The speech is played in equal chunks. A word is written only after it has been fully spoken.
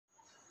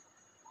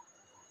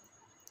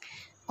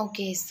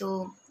Okay,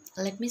 so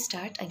let me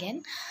start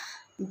again.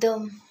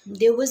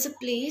 There was a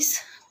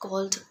place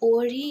called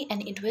Ori,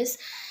 and it was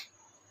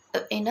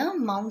in a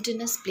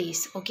mountainous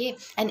place, okay,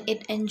 and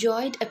it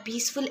enjoyed a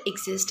peaceful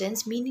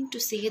existence, meaning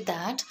to say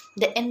that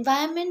the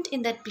environment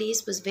in that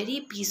place was very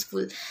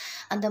peaceful.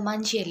 And the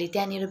मान्छेहरूले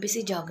त्यहाँनिर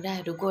बेसी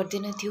झगडाहरू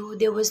गर्दैन थियो.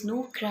 There was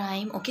no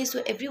crime, okay,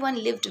 so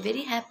everyone lived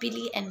very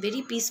happily and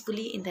very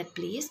peacefully in that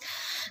place.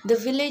 The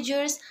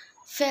villagers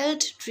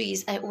felled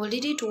trees. I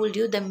already told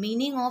you the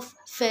meaning of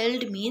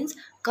felled means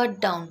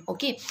cut down,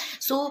 okay.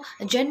 So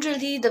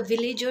generally the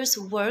villagers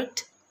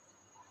worked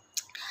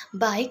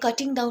by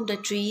cutting down the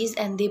trees,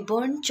 and they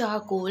burned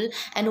charcoal,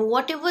 and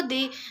whatever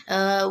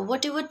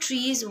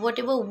trees,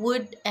 whatever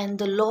wood and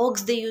the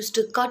logs they used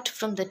to cut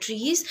from the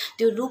trees,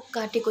 त्यो रुख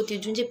काटेको त्यो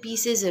जुन चाहिँ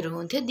पिसेसहरू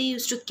हुन्थ्यो, they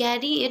used to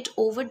carry it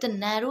over the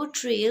narrow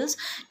trails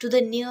to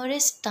the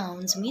nearest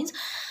towns. Means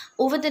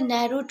over the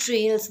narrow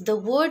trails, the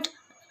word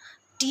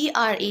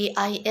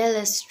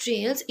trails,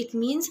 trails, it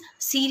means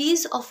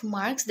series of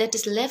marks that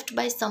is left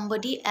by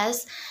somebody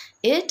as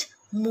it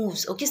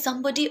moves, okay,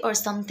 somebody or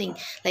something.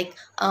 Like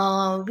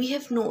we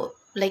have no,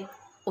 like,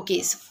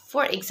 okay, so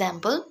for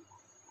example,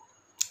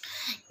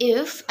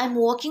 if I'm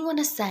walking on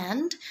a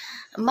sand,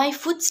 my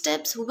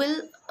footsteps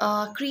will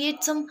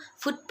create some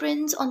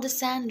footprints on the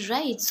sand,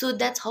 right? So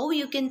that's how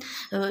you can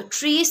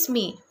trace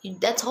me.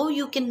 That's how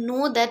you can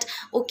know that,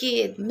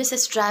 okay,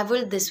 Mrs.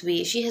 traveled this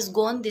way, she has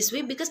gone this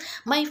way, because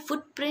my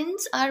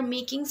footprints are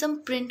making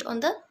some print on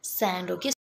the sand, okay.